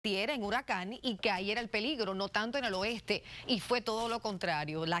en huracán y que ahí era el peligro, no tanto en el oeste, y fue todo lo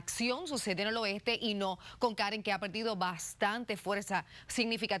contrario. La acción sucede en el oeste y no con Karen, que ha perdido bastante fuerza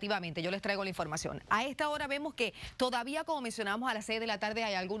significativamente. Yo les traigo la información. A esta hora vemos que todavía, como mencionamos, a las 6 de la tarde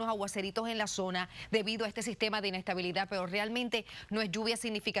hay algunos aguaceritos en la zona debido a este sistema de inestabilidad, pero realmente no es lluvia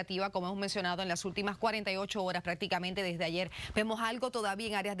significativa como hemos mencionado en las últimas 48 horas prácticamente desde ayer. Vemos algo todavía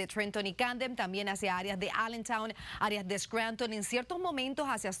en áreas de Trenton y Camden, también hacia áreas de Allentown, áreas de Scranton, en ciertos momentos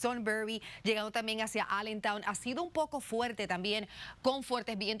hacia Sunbury, llegando también hacia Allentown. Ha sido un poco fuerte también, con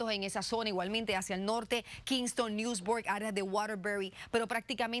fuertes vientos en esa zona, igualmente hacia el norte, Kingston, Newsburg, áreas de Waterbury, pero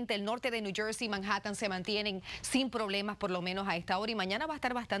prácticamente el norte de New Jersey, Manhattan se mantienen sin problemas, por lo menos a esta hora, y mañana va a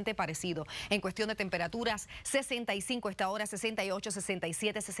estar bastante parecido. En cuestión de temperaturas, 65 esta hora, 68,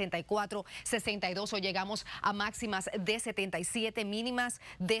 67, 64, 62, hoy llegamos a máximas de 77, mínimas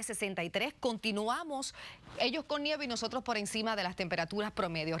de 63. Continuamos, ellos con nieve y nosotros por encima de las temperaturas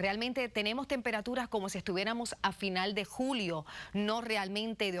promedio. Realmente tenemos temperaturas como si estuviéramos a final de julio, no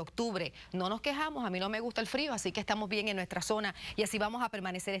realmente de octubre. No nos quejamos, a mí no me gusta el frío, así que estamos bien en nuestra zona y así vamos a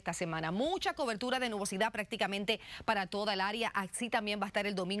permanecer esta semana. Mucha cobertura de nubosidad prácticamente para toda el área. Así también va a estar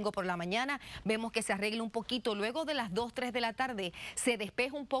el domingo por la mañana. Vemos que se arregla un poquito. Luego de las 2, 3 de la tarde se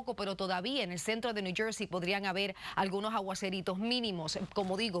despeja un poco, pero todavía en el centro de New Jersey podrían haber algunos aguaceritos mínimos,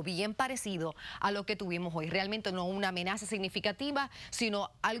 como digo, bien parecido a lo que tuvimos hoy. Realmente no una amenaza significativa,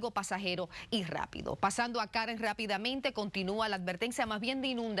 sino algo pasajero y rápido. Pasando a Karen rápidamente, continúa la advertencia más bien de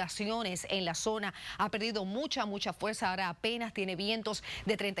inundaciones en la zona. Ha perdido mucha fuerza, ahora apenas tiene vientos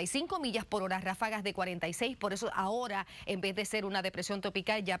de 35 millas por hora, ráfagas de 46, por eso ahora, en vez de ser una depresión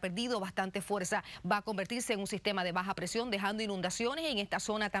tropical, ya ha perdido bastante fuerza, va a convertirse en un sistema de baja presión, dejando inundaciones en esta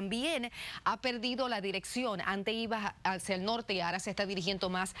zona. También ha perdido la dirección, antes iba hacia el norte y ahora se está dirigiendo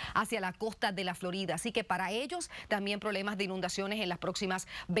más hacia la costa de la Florida, así que para ellos también problemas de inundaciones en las próximas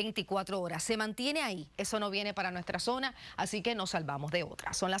 24 horas. Se mantiene ahí, eso no viene para nuestra zona, así que nos salvamos de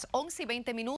otra. Son las 11:20.